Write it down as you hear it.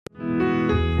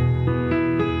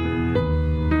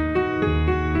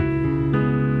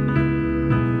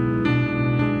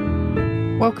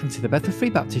Welcome to the Bethel Free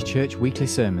Baptist Church weekly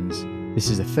sermons. This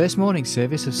is the first morning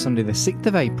service of Sunday the 6th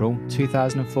of April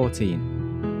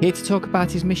 2014. Here to talk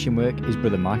about his mission work is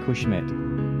Brother Michael Schmidt.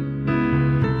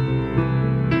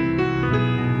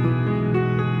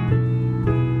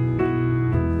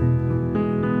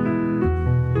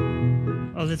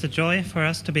 Well, it's a joy for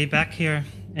us to be back here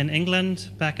in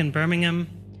England, back in Birmingham,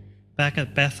 back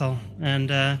at Bethel. And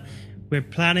we're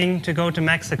planning to go to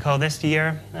Mexico this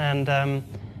year, and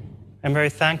I'm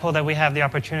very thankful that we have the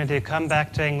opportunity to come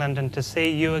back to England and to see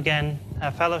you again,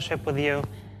 have fellowship with you,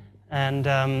 and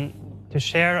to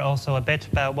share also a bit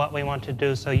about what we want to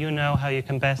do so you know how you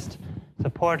can best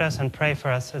support us and pray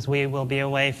for us as we will be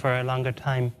away for a longer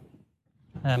time.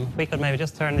 If we could maybe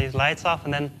just turn these lights off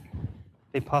and then,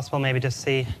 if be possible, maybe just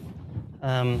see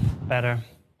better.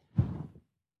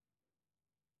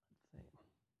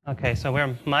 Okay, so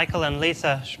we're Michael and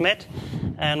Lisa Schmidt,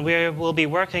 and we will be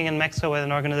working in Mexico with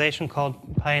an organization called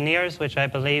Pioneers, which I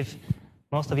believe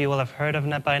most of you will have heard of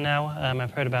by now. I've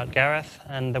heard about Gareth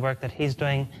and the work that he's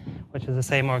doing, which is the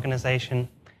same organization.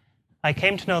 I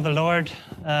came to know the Lord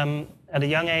at a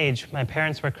young age. My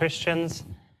parents were Christians,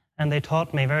 and they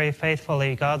taught me very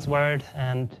faithfully God's Word,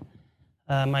 and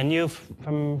I knew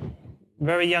from a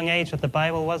very young age that the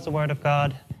Bible was the Word of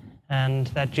God, and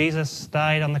that Jesus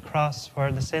died on the cross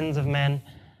for the sins of men,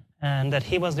 and that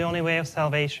he was the only way of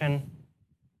salvation.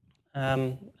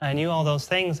 I knew all those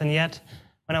things, and yet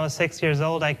when I was 6 years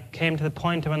old, I came to the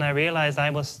point when I realized I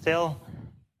was still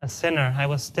a sinner. I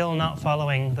was still not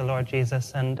following the Lord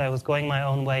Jesus, and I was going my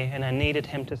own way, and I needed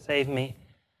him to save me.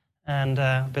 And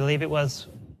I believe it was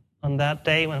on that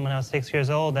day when I was 6 years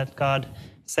old that God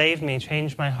saved me,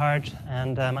 changed my heart,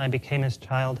 and I became his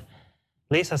child.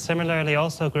 Lisa similarly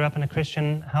also grew up in a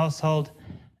Christian household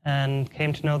and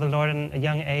came to know the Lord at a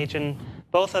young age. And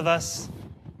both of us,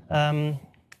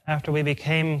 after we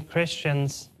became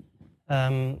Christians,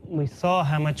 we saw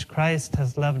how much Christ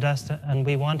has loved us, and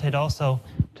we wanted also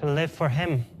to live for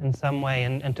him in some way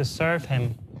and to serve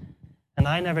him. And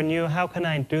I never knew, how can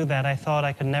I do that? I thought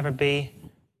I could never be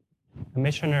a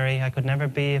missionary. I could never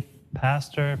be a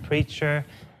pastor, preacher.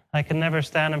 I could never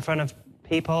stand in front of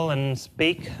people and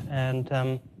speak, and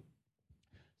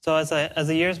so as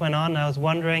the years went on, I was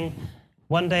wondering.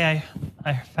 One day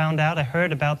I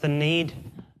heard about the need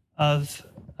of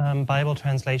Bible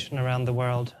translation around the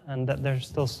world, and that there's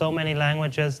still so many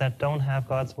languages that don't have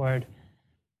God's Word.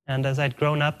 And as I'd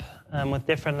grown up with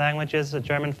different languages, a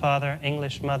German father,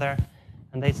 English mother,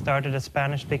 and they started a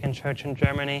Spanish-speaking church in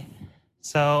Germany.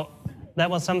 So that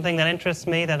was something that interests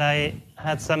me, that I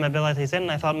had some abilities in,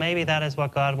 and I thought maybe that is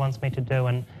what God wants me to do.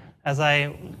 And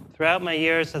throughout my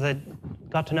years, as I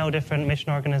got to know different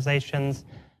mission organizations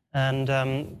and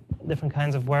different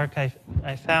kinds of work,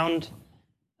 I found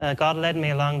God led me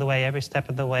along the way, every step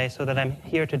of the way, so that I'm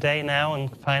here today now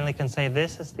and finally can say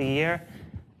this is the year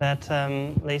that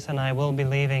Lisa and I will be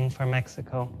leaving for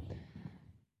Mexico.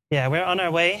 Yeah, we're on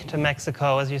our way to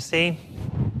Mexico. As you see,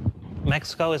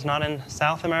 Mexico is not in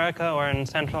South America or in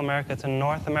Central America, it's in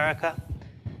North America.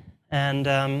 And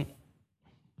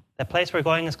the place we're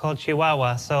going is called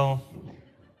Chihuahua. So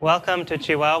welcome to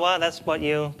Chihuahua. That's what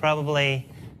you probably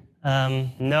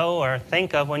know or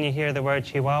think of when you hear the word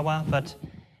Chihuahua. But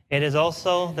it is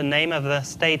also the name of the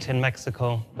state in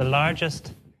Mexico, the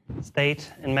largest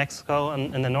state in Mexico,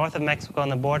 in the north of Mexico on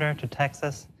the border to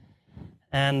Texas.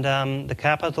 And the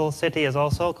capital city is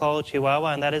also called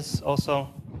Chihuahua, and that is also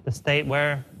the state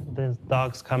where the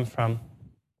dogs come from.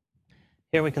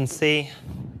 Here we can see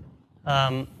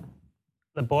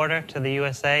the border to the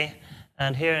USA,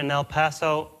 and here in El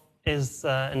Paso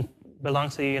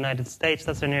belongs to the United States.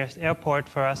 That's the nearest airport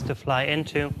for us to fly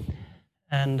into.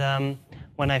 And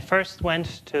when I first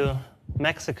went to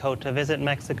Mexico, to visit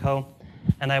Mexico,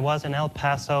 and I was in El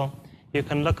Paso, you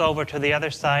can look over to the other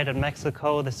side of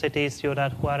Mexico, the city,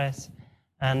 Ciudad Juarez,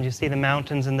 and you see the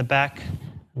mountains in the back.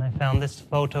 And I found this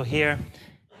photo here.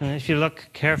 And if you look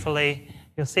carefully,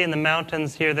 you'll see in the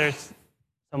mountains here there's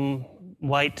some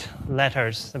white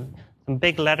letters, some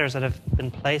big letters that have been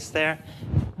placed there.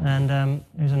 And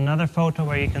there's another photo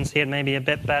where you can see it maybe a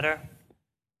bit better.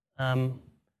 And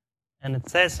it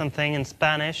says something in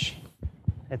Spanish.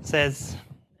 It says,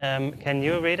 can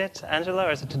you read it, Angela,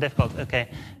 or is it too difficult? Okay.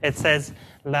 It says,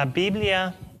 La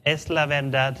Biblia es la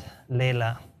verdad,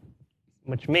 léela,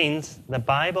 which means the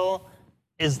Bible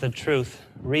is the truth.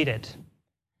 Read it.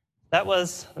 That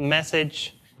was the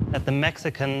message that the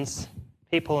Mexicans,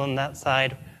 people on that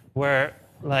side, were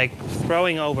like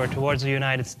throwing over towards the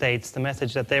United States. The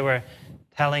message that they were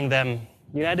telling them,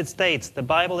 United States, the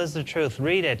Bible is the truth.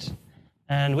 Read it.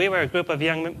 And we were a group of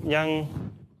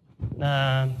young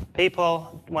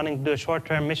people wanting to do a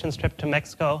short-term missions trip to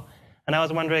Mexico. And I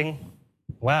was wondering,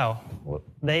 wow,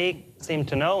 they seem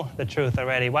to know the truth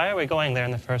already. Why are we going there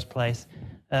in the first place?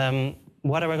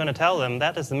 What are we going to tell them?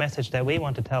 That is the message that we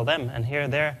want to tell them. And here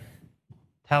they're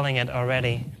telling it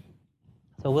already.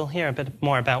 So we'll hear a bit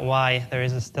more about why there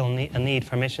is still a need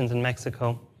for missions in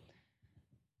Mexico.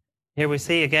 Here we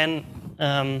see again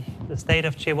the state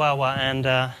of Chihuahua,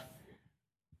 and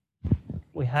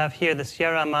we have here the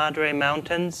Sierra Madre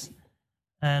Mountains,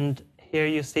 and here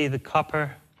you see the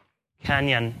Copper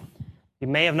Canyon. You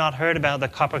may have not heard about the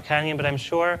Copper Canyon, but I'm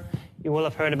sure you will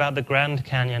have heard about the Grand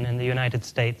Canyon in the United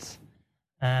States,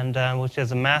 and which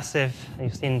is a massive,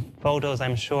 you've seen photos,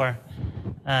 I'm sure.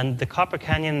 And the Copper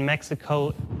Canyon in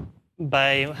Mexico,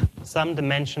 by some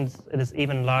dimensions, it is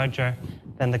even larger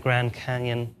than the Grand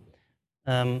Canyon.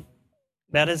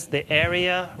 That is the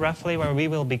area, roughly, where we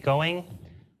will be going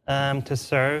to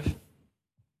serve.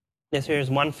 This here is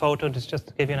one photo, just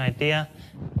to give you an idea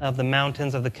of the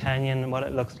mountains of the canyon and what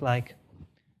it looks like.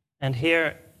 And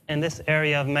here, in this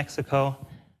area of Mexico,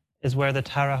 is where the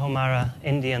Tarahumara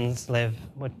Indians live.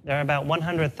 There are about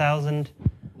 100,000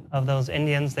 of those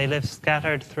Indians. They live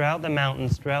scattered throughout the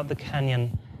mountains, throughout the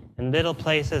canyon, in little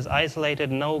places,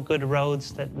 isolated, no good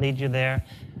roads that lead you there.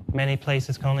 Many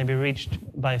places can only be reached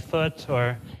by foot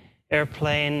or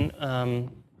airplane.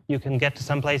 You can get to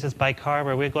some places by car.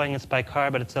 Where we're going, it's by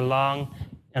car, but it's a long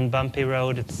and bumpy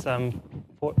road. It's 4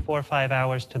 or 5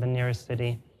 hours to the nearest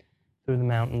city through the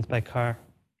mountains by car.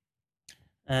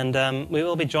 And we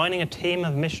will be joining a team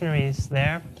of missionaries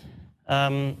there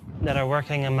that are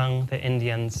working among the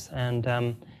Indians. And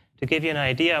to give you an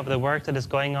idea of the work that is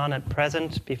going on at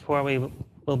present, before we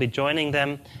will be joining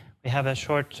them, we have a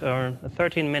short, or a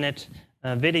 13-minute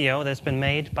video that's been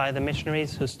made by the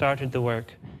missionaries who started the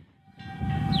work.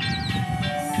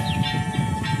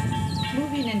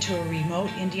 Moving into a remote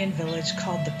Indian village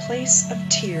called the Place of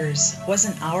Tears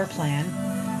wasn't our plan.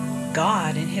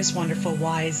 God, in His wonderful,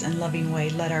 wise, and loving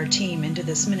way, led our team into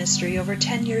this ministry over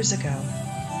 10 years ago.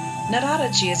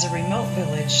 Nararachi is a remote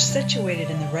village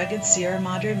situated in the rugged Sierra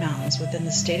Madre Mountains within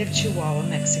the state of Chihuahua,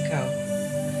 Mexico.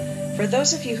 For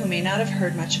those of you who may not have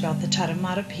heard much about the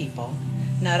Tarahumara people,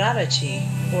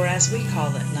 Nararachi, or as we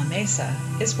call it, La Mesa,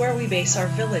 is where we base our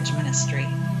village ministry.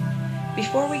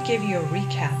 Before we give you a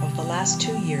recap of the last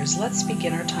 2 years, let's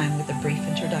begin our time with a brief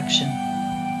introduction.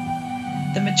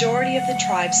 The majority of the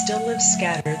tribe still lives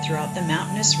scattered throughout the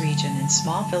mountainous region in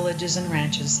small villages and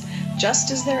ranches,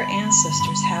 just as their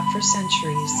ancestors have for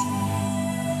centuries.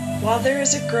 While there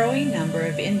is a growing number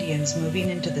of Indians moving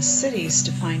into the cities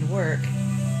to find work,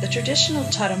 the traditional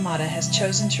Tarahumara has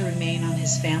chosen to remain on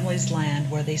his family's land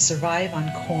where they survive on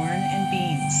corn and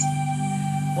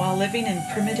beans. While living in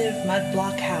primitive mud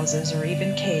block houses or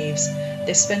even caves,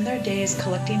 they spend their days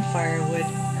collecting firewood,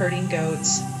 herding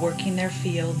goats, working their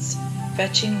fields,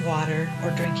 fetching water,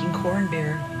 or drinking corn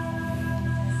beer.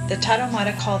 The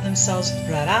Tarahumara call themselves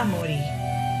Raramuri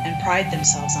and pride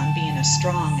themselves on being a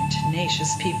strong and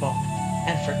tenacious people,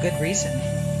 and for good reason.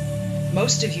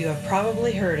 Most of you have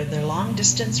probably heard of their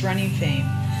long-distance running fame,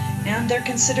 and they're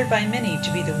considered by many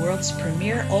to be the world's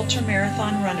premier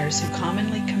ultramarathon runners who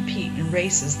commonly compete in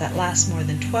races that last more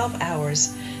than 12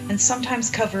 hours and sometimes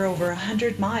cover over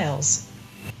 100 miles.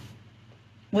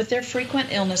 With their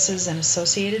frequent illnesses and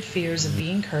associated fears of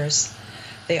being cursed,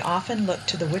 they often look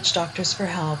to the witch doctors for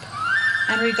help,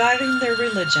 and regarding their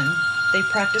religion, they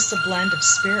practice a blend of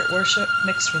spirit worship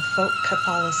mixed with folk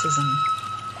Catholicism.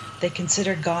 They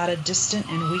consider God a distant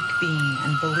and weak being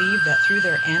and believe that through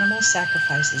their animal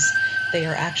sacrifices, they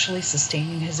are actually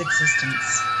sustaining his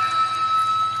existence.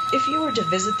 If you were to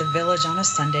visit the village on a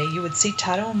Sunday, you would see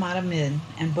Tarahumara men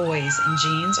and boys in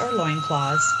jeans or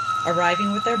loincloths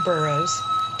arriving with their burros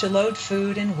to load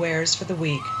food and wares for the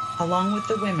week, along with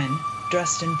the women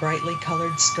dressed in brightly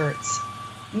colored skirts,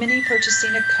 many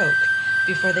purchasing a Coke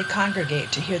before they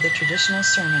congregate to hear the traditional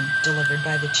sermon delivered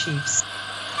by the chiefs.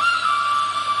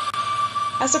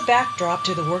 As a backdrop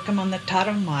to the work among the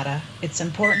Tarahumara, it's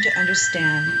important to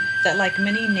understand that like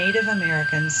many Native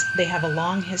Americans, they have a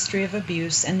long history of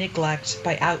abuse and neglect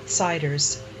by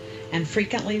outsiders, and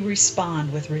frequently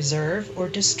respond with reserve or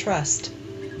distrust,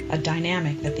 a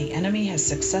dynamic that the enemy has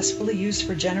successfully used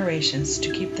for generations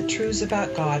to keep the truths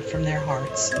about God from their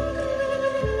hearts.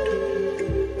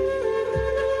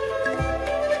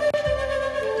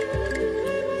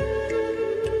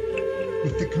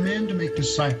 With the command to make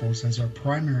disciples as our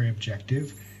primary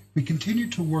objective, we continue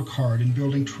to work hard in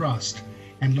building trust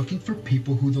and looking for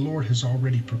people who the Lord has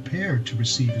already prepared to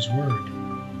receive His Word.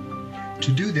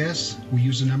 To do this, we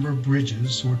use a number of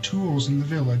bridges or tools in the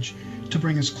village to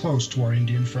bring us close to our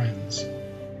Indian friends.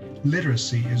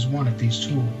 Literacy is one of these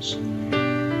tools.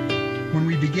 When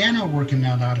we began our work in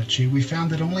Mount Adachi, we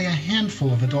found that only a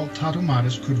handful of adult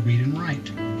Tarumaras could read and write.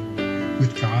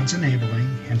 With God's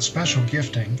enabling and special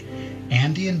gifting,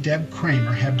 Andy and Deb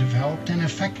Kramer have developed an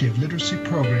effective literacy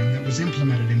program that was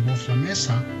implemented in both La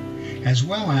Mesa as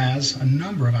well as a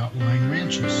number of outlying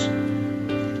ranches.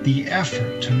 The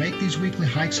effort to make these weekly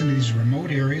hikes into these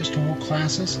remote areas to hold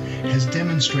classes has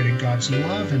demonstrated God's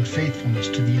love and faithfulness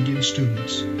to the Indian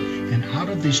students, and out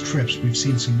of these trips we've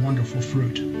seen some wonderful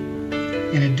fruit.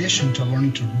 In addition to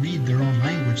learning to read their own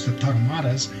language, the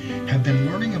Tarumaras have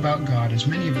been learning about God, as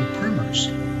many of the primers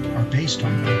are based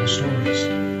on Bible stories.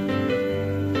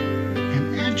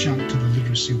 An adjunct to the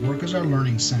literacy work is our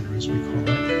Learning Center, as we call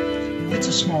it. It's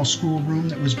a small schoolroom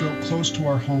that was built close to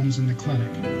our homes in the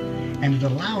clinic, and it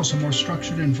allows a more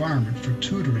structured environment for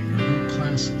tutoring or group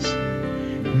classes.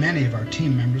 Many of our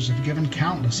team members have given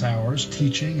countless hours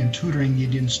teaching and tutoring the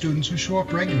Indian students who show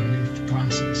up regularly at the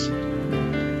classes.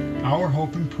 Our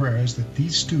hope and prayer is that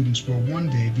these students will one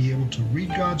day be able to read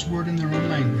God's Word in their own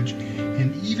language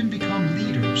and even become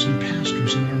leaders and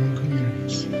pastors in their own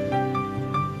communities.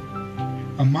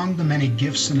 Among the many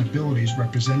gifts and abilities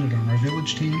represented on our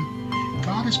village team,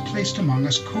 God has placed among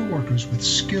us co-workers with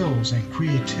skills and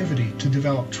creativity to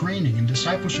develop training and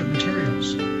discipleship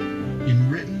materials in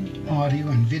written, audio,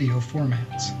 and video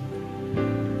formats.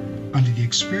 Under the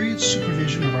experienced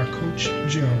supervision of our coach,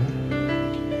 Joe,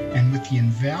 and with the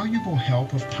invaluable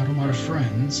help of Tarumara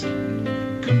friends,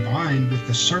 combined with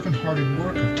the servant-hearted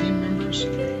work of team members,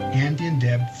 Andy and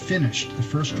Deb finished the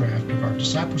first draft of our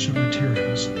discipleship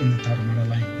materials in the Tarumara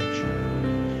language.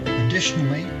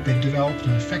 Additionally, they've developed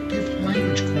an effective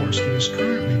language course that is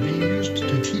currently being used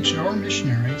to teach our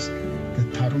missionaries the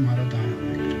Tarumara dialect.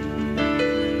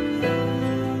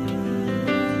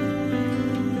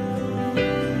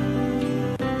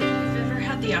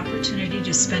 The opportunity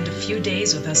to spend a few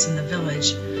days with us in the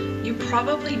village, you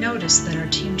probably noticed that our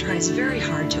team tries very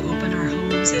hard to open our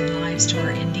homes and lives to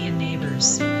our Indian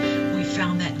neighbors. We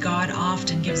found that God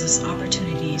often gives us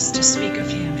opportunities to speak of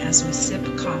Him as we sip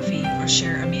coffee or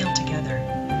share a meal together.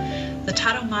 The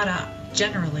Tarumara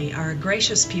generally are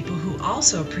gracious people who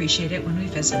also appreciate it when we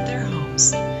visit their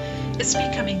homes. It's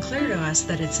becoming clear to us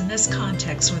that it's in this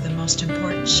context where the most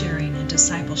important sharing and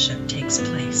discipleship takes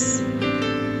place.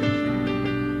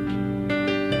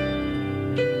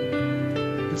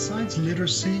 Besides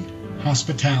literacy,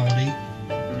 hospitality,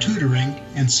 tutoring,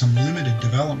 and some limited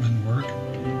development work,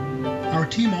 our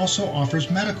team also offers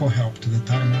medical help to the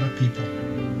Tarumara people.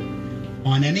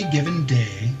 On any given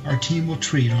day, our team will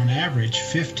treat on average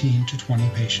 15 to 20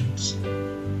 patients.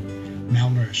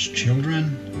 Malnourished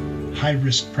children,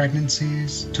 high-risk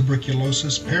pregnancies,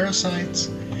 tuberculosis, parasites,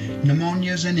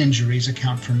 pneumonias, and injuries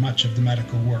account for much of the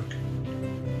medical work.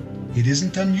 It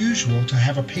isn't unusual to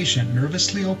have a patient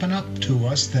nervously open up to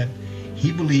us that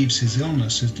he believes his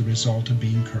illness is the result of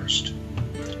being cursed.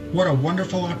 What a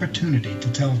wonderful opportunity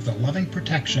to tell of the loving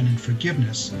protection and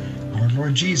forgiveness our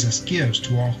Lord Jesus gives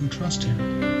to all who trust Him.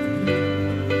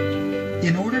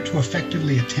 In order to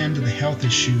effectively attend to the health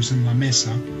issues in La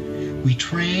Mesa, we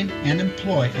train and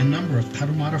employ a number of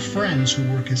Tarumara friends who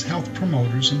work as health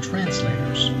promoters and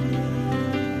translators.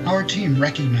 Our team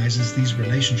recognizes these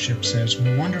relationships as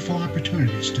wonderful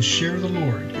opportunities to share the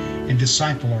Lord and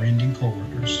disciple our Indian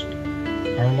co-workers.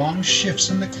 Our long shifts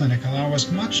in the clinic allow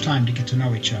us much time to get to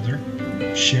know each other,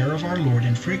 share of our Lord,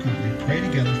 and frequently pray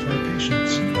together for our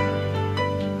patients.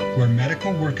 Where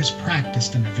medical work is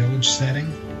practiced in a village setting,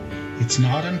 it's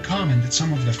not uncommon that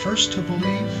some of the first to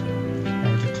believe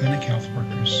are the clinic health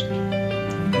workers.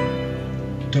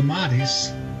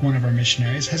 Damaris, one of our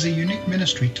missionaries, has a unique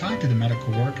ministry tied to the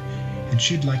medical work, and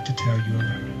she'd like to tell you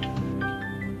about it.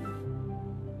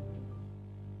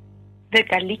 The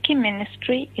Galiki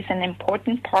ministry is an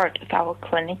important part of our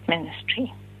clinic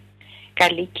ministry.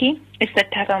 Galiki is the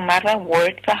Tarumara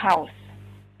word for house.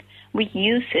 We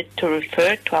use it to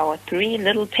refer to our 3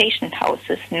 little patient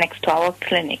houses next to our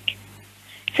clinic.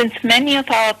 Since many of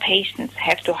our patients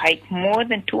have to hike more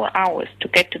than 2 hours to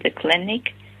get to the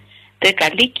clinic, the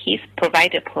Galikis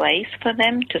provide a place for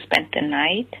them to spend the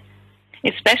night,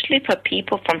 especially for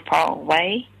people from far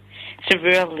away,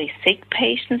 severely sick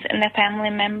patients and their family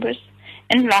members,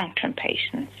 and long-term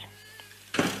patients.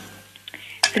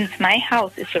 Since my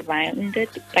house is surrounded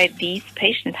by these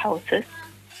patient houses,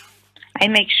 I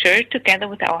make sure, together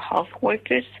with our health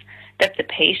workers, that the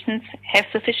patients have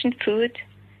sufficient food,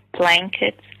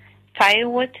 blankets,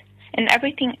 firewood, and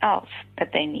everything else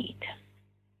that they need.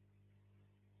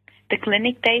 The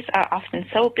clinic days are often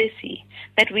so busy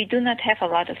that we do not have a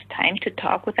lot of time to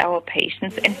talk with our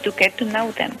patients and to get to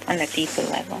know them on a deeper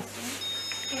level.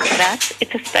 Thus,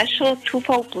 it's a special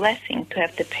twofold blessing to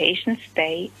have the patient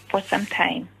stay for some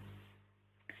time.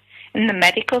 In the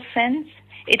medical sense,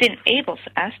 it enables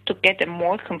us to get a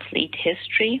more complete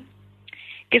history,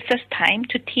 gives us time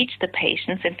to teach the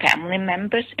patients and family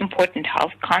members important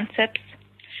health concepts,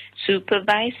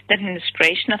 supervise the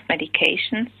administration of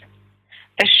medications,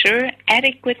 assure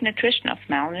adequate nutrition of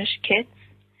malnourished kids,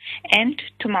 and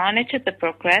to monitor the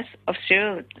progress of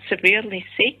severely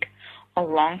sick or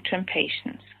long-term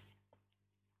patients.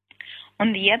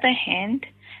 On the other hand,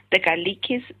 the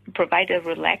Galikis provide a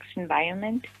relaxed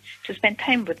environment to spend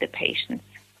time with the patients,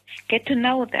 get to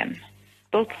know them,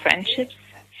 build friendships,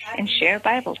 and share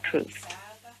Bible truth.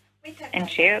 If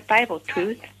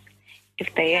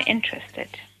they are interested.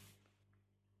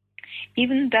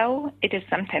 Even though it is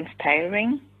sometimes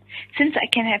tiring, since I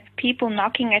can have people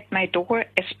knocking at my door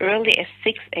as early as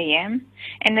 6 a.m.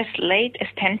 and as late as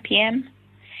 10 p.m.,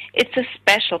 it's a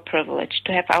special privilege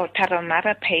to have our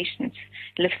Tarahumara patients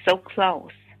live so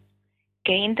close,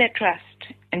 gain their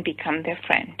trust, and become their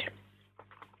friend.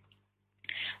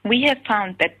 We have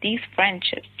found that these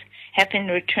friendships have in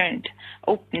return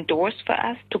opened doors for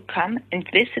us to come and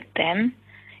visit them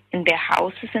in their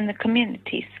houses in the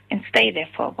communities and stay there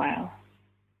for a while.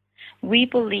 We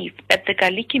believe that the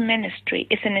Galiki ministry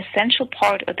is an essential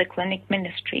part of the clinic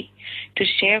ministry to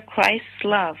share Christ's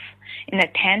love in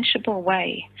a tangible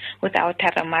way with our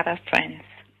Tarahumara friends,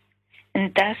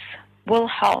 and thus will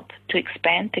help to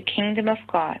expand the kingdom of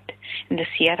God in the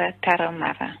Sierra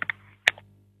Tarahumara.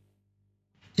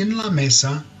 In La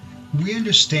Mesa, we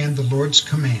understand the Lord's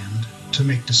command to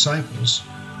make disciples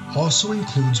also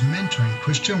includes mentoring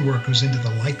Christian workers into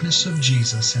the likeness of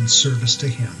Jesus and service to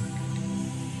Him.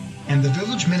 And the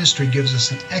village ministry gives us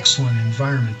an excellent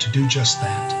environment to do just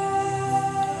that.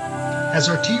 As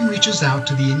our team reaches out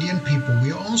to the Indian people,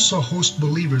 we also host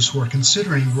believers who are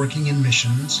considering working in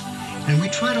missions, and we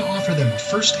try to offer them a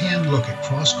first-hand look at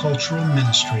cross-cultural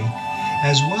ministry,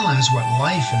 as well as what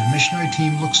life in a missionary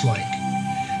team looks like.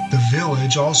 The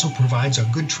village also provides a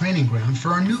good training ground for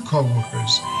our new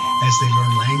co-workers as they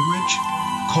learn language,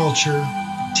 culture,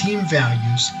 team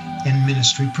values, and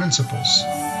ministry principles.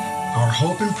 Our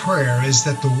hope and prayer is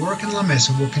that the work in La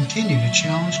Mesa will continue to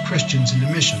challenge Christians into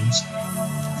missions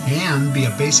and be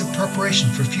a base of preparation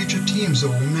for future teams that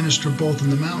will minister both in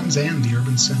the mountains and the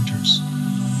urban centers.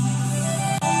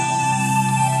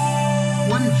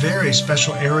 One very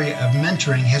special area of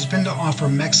mentoring has been to offer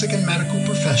Mexican medical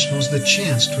professionals the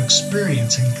chance to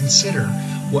experience and consider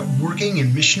what working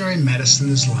in missionary medicine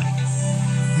is like.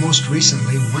 Most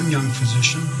recently, one young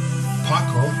physician,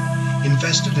 Paco,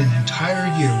 invested an entire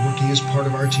year working as part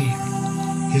of our team.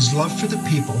 His love for the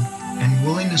people and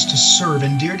willingness to serve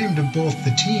endeared him to both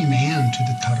the team and to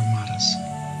the Tarahumaras.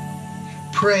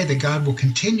 Pray that God will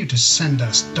continue to send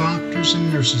us doctors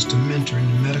and nurses to mentor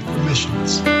in medical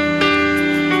missions.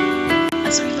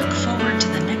 As we look forward to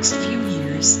the next few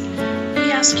years,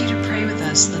 we ask you to pray with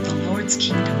us that the Lord's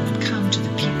kingdom would come to the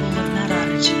people of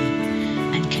Nararaji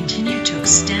and continue to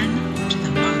extend to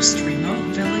the most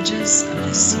remote villages of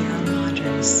the Sierra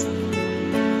Madres.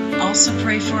 Also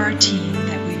pray for our team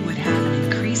that we would have an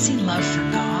increasing love for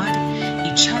God,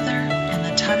 each other, and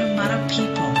the Tarahumara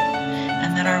people,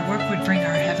 and that our work would bring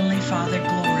our Heavenly Father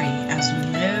glory as we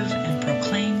live and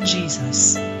proclaim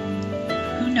Jesus.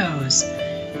 Who knows,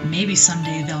 maybe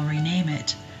someday they'll rename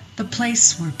it the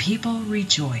place where people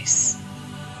rejoice.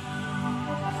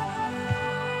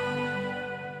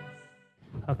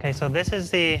 Okay, so this is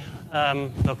the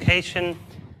location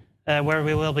where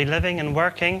we will be living and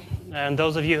working. And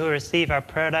those of you who receive our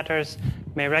prayer letters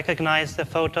may recognize the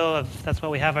photo of, that's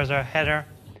what we have as our header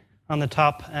on the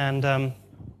top. And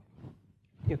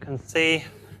you can see,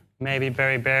 maybe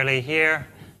very barely here,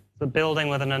 the building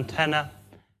with an antenna,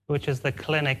 which is the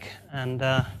clinic. And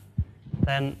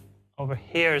then over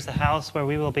here is the house where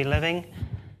we will be living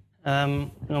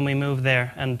when we move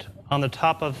there. And on the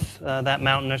top of that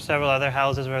mountain, there are several other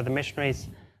houses where the missionaries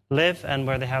live and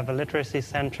where they have a literacy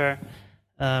center,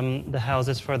 the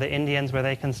houses for the Indians where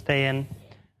they can stay in,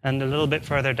 and a little bit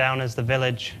further down is the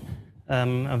village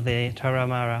of the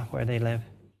Tarahumara where they live.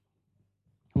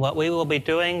 What we will be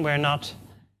doing, we're not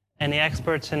any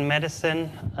experts in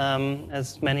medicine,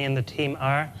 as many in the team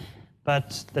are,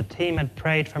 but the team had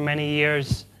prayed for many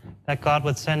years that God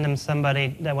would send them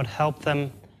somebody that would help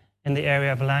them in the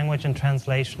area of language and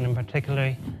translation, and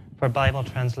particularly for Bible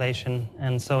translation.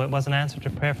 And so it was an answer to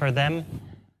prayer for them,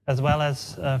 as well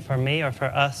as for me or for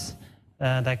us,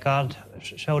 that God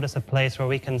showed us a place where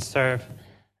we can serve.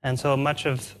 And so much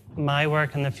of my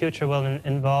work in the future will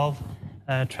involve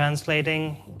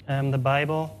translating the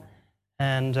Bible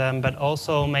and but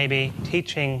also maybe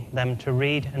teaching them to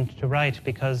read and to write,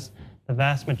 because the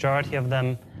vast majority of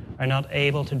them are not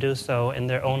able to do so in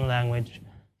their own language.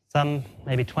 Some,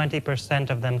 maybe 20%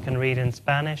 of them can read in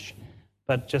Spanish,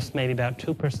 but just maybe about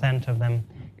 2% of them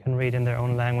can read in their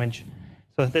own language.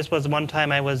 So this was one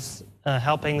time I was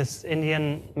helping this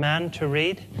Indian man to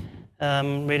read,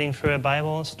 reading through a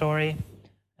Bible story,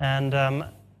 and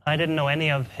I didn't know any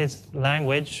of his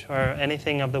language or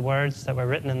anything of the words that were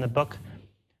written in the book,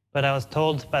 but I was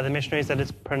told by the missionaries that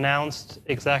it's pronounced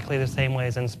exactly the same way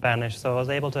as in Spanish. So I was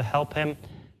able to help him,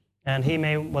 and he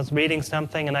was reading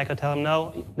something, and I could tell him,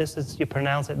 no, you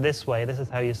pronounce it this way, this is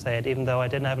how you say it, even though I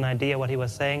didn't have an idea what he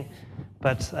was saying,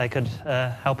 but I could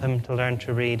help him to learn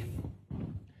to read.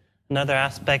 Another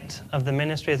aspect of the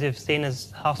ministry, as you've seen,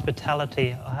 is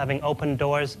hospitality, having open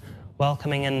doors,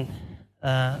 welcoming in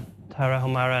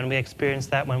Tarahumara, and we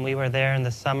experienced that when we were there in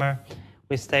the summer.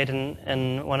 We stayed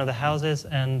in one of the houses,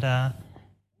 and I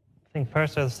think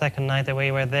first or the second night that we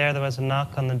were there was a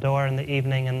knock on the door in the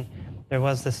evening, and there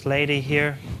was this lady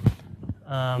here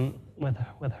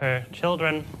with her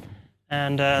children,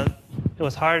 and it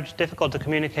was difficult to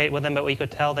communicate with them, but we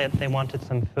could tell that they wanted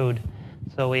some food.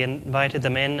 So we invited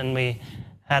them in, and we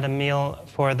had a meal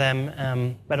for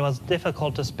them, but it was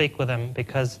difficult to speak with them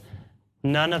because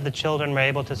none of the children were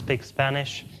able to speak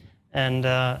Spanish, and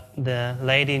the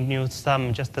lady knew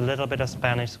just a little bit of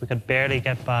Spanish, so we could barely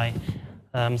get by.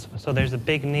 So there's a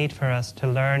big need for us to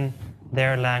learn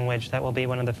their language. That will be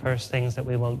one of the first things that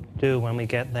we will do when we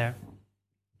get there.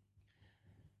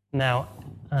 Now,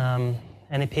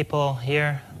 any people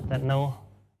here that know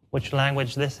which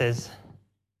language this is?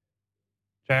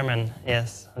 German,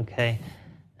 yes, okay.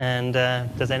 And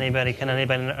can anybody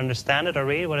understand it or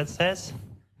read what it says?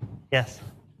 Yes.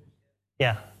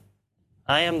 Yeah.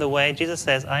 I am the way, Jesus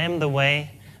says, I am the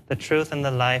way, the truth, and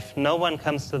the life. No one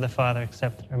comes to the Father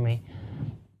except through me.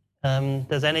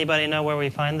 Does anybody know where we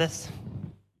find this?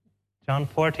 John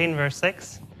 14, verse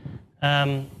 6.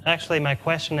 Actually, my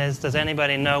question is, does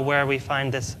anybody know where we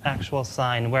find this actual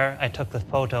sign, where I took the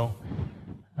photo?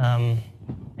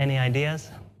 Any ideas?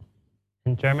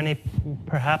 In Germany,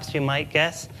 perhaps you might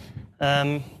guess.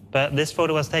 But this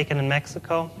photo was taken in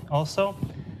Mexico also.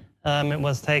 It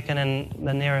was taken in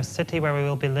the nearest city where we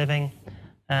will be living.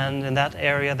 And in that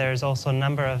area, there's also a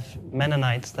number of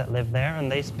Mennonites that live there,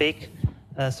 and they speak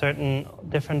a certain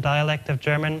different dialect of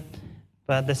German.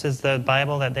 But this is the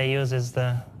Bible that they use, is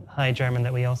the High German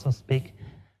that we also speak.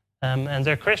 And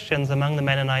they're Christians among the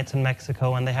Mennonites in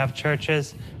Mexico, and they have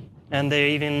churches, and they're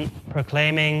even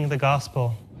proclaiming the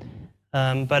gospel.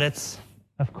 But it's,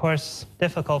 of course,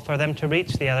 difficult for them to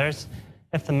reach the others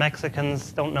if the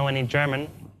Mexicans don't know any German,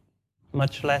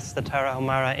 much less the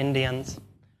Tarahumara Indians.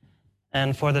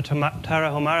 And for the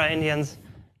Tarahumara Indians,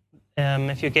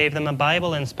 if you gave them a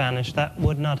Bible in Spanish, that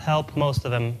would not help most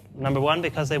of them. Number one,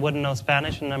 because they wouldn't know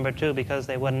Spanish, and number two, because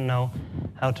they wouldn't know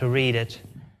how to read it.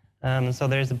 So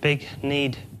there's a big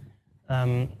need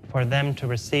for them to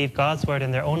receive God's word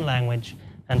in their own language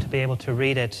and to be able to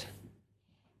read it.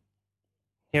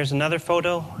 Here's another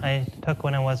photo I took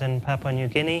when I was in Papua New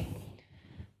Guinea.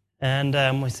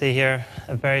 And we see here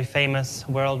a very famous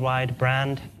worldwide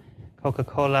brand,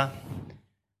 Coca-Cola.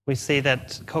 We see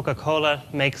that Coca-Cola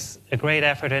makes a great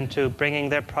effort into bringing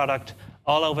their product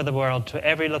all over the world, to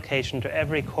every location, to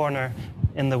every corner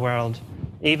in the world.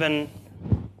 Even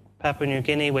Papua New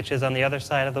Guinea, which is on the other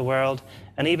side of the world,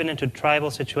 and even into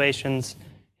tribal situations.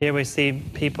 Here we see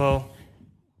people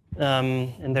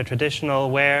in their traditional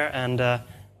wear, and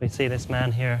we see this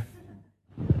man here,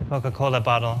 Coca-Cola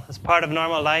bottle. It's part of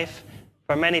normal life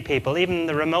for many people, even in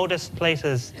the remotest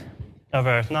places of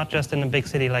Earth, not just in a big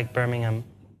city like Birmingham.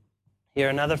 Here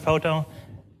another photo,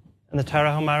 the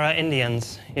Tarahumara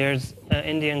Indians. Here's an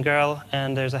Indian girl,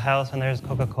 and there's a house, and there's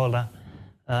Coca-Cola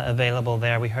available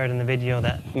there. We heard in the video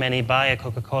that many buy a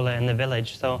Coca-Cola in the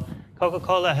village. So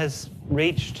Coca-Cola has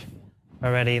reached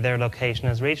already, their location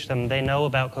has reached them. They know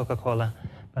about Coca-Cola,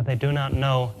 but they do not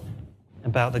know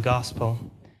about the gospel.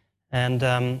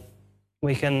 And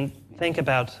we can think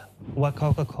about what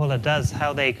Coca-Cola does,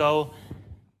 how they go,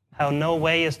 how no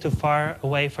way is too far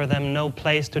away for them, no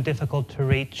place too difficult to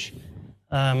reach.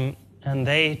 And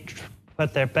they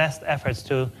put their best efforts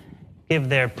to give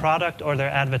their product or their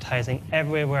advertising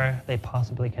everywhere they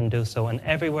possibly can do so. And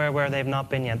everywhere where they've not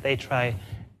been yet, they try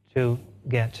to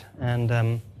get.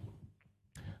 And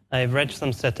I've read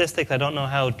some statistics. I don't know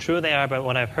how true they are, but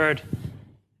what I've heard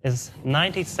is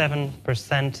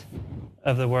 97%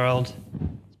 of the world's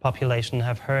population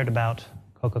have heard about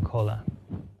Coca-Cola.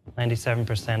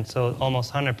 97%, so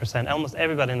almost 100%. Almost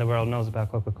everybody in the world knows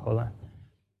about Coca-Cola.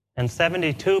 And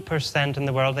 72% in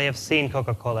the world, they have seen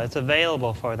Coca-Cola. It's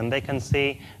available for them. They can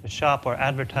see a shop or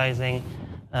advertising.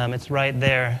 It's right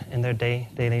there in their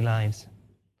daily lives.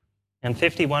 And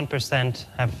 51%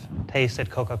 have tasted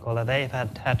Coca-Cola. They've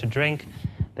had to drink.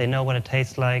 They know what it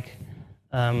tastes like.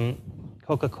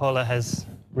 Coca-Cola has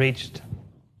reached,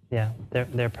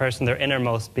 their person, their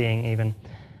innermost being even.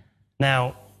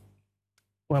 Now,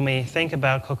 when we think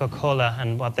about Coca-Cola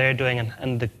and what they're doing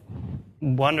and the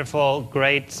wonderful,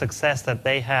 great success that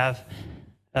they have,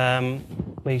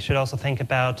 we should also think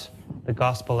about the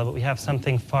gospel, that we have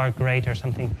something far greater,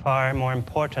 something far more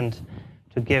important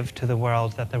to give to the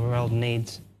world that the world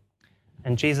needs.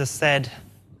 And Jesus said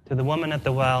to the woman at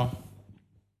the well,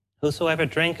 "Whosoever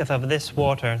drinketh of this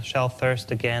water shall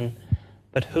thirst again,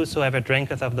 but whosoever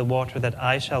drinketh of the water that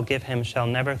I shall give him shall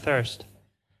never thirst.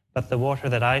 But the water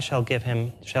that I shall give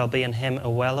him shall be in him a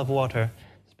well of water,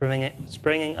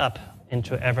 springing up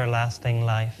into everlasting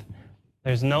life."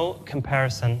 There's no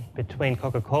comparison between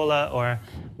Coca-Cola or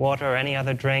water or any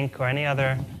other drink or any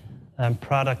other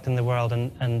product in the world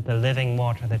and the living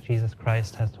water that Jesus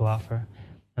Christ has to offer.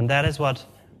 And that is what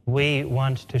we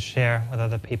want to share with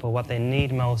other people. What they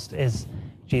need most is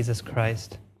Jesus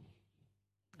Christ.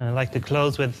 And I'd like to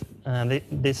close with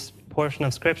this portion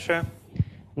of Scripture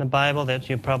in the Bible that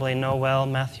you probably know well,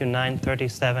 Matthew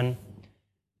 9:37.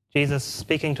 Jesus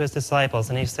speaking to his disciples,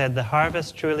 and he said, "The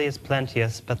harvest truly is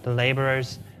plenteous, but the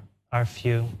laborers are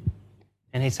few."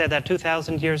 And he said that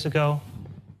 2,000 years ago,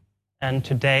 and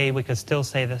today we could still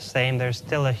say the same. There's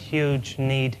still a huge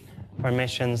need for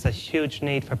missions, a huge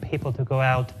need for people to go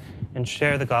out and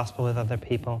share the gospel with other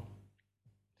people.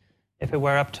 If it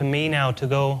were up to me now to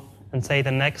go and say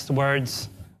the next words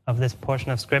of this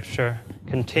portion of Scripture,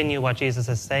 continue what Jesus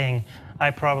is saying,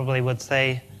 I probably would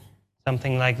say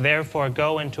something like, "Therefore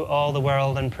go into all the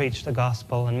world and preach the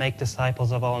gospel and make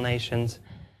disciples of all nations,"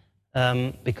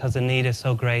 because the need is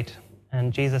so great.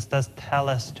 And Jesus does tell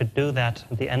us to do that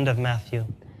at the end of Matthew.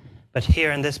 But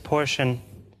here in this portion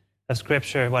of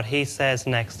Scripture, what he says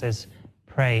next is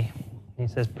pray. He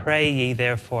says, "Pray ye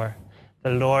therefore the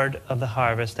Lord of the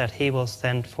harvest, that he will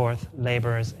send forth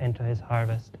laborers into his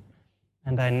harvest."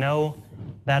 And I know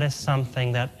that is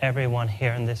something that everyone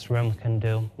here in this room can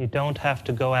do. You don't have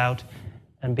to go out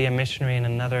and be a missionary in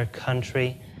another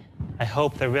country. I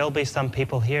hope there will be some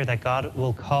people here that God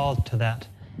will call to that,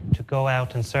 to go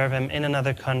out and serve him in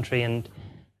another country and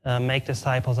make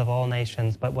disciples of all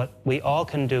nations. But what we all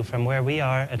can do from where we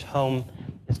are at home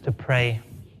is to pray.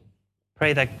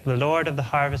 Pray that the Lord of the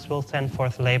harvest will send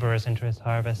forth laborers into his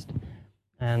harvest.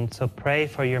 And so pray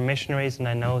for your missionaries, and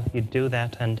I know you do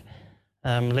that. And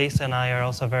Lisa and I are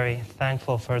also very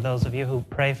thankful for those of you who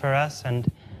pray for us,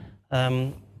 and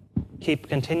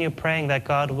continue praying that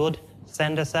God would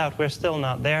send us out. We're still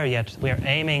not there yet. We're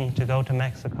aiming to go to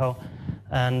Mexico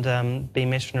and be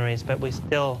missionaries, but we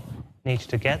still need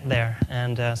to get there.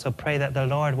 And so pray that the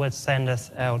Lord would send us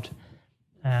out.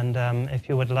 And if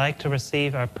you would like to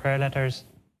receive our prayer letters,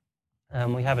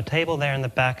 we have a table there in the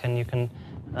back, and you can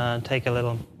take a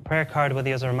little prayer card with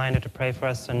you as a reminder to pray for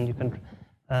us, and you can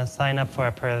sign up for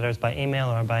our prayer letters by email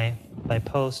or by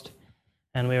post.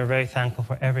 And we are very thankful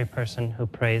for every person who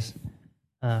prays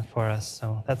for us.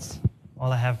 So that's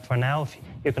all I have for now.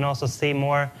 You can also see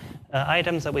more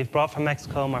items that we've brought from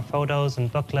Mexico, more photos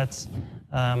and booklets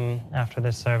after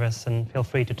this service. And feel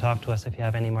free to talk to us if you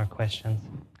have any more questions.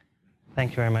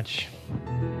 Thank you very much.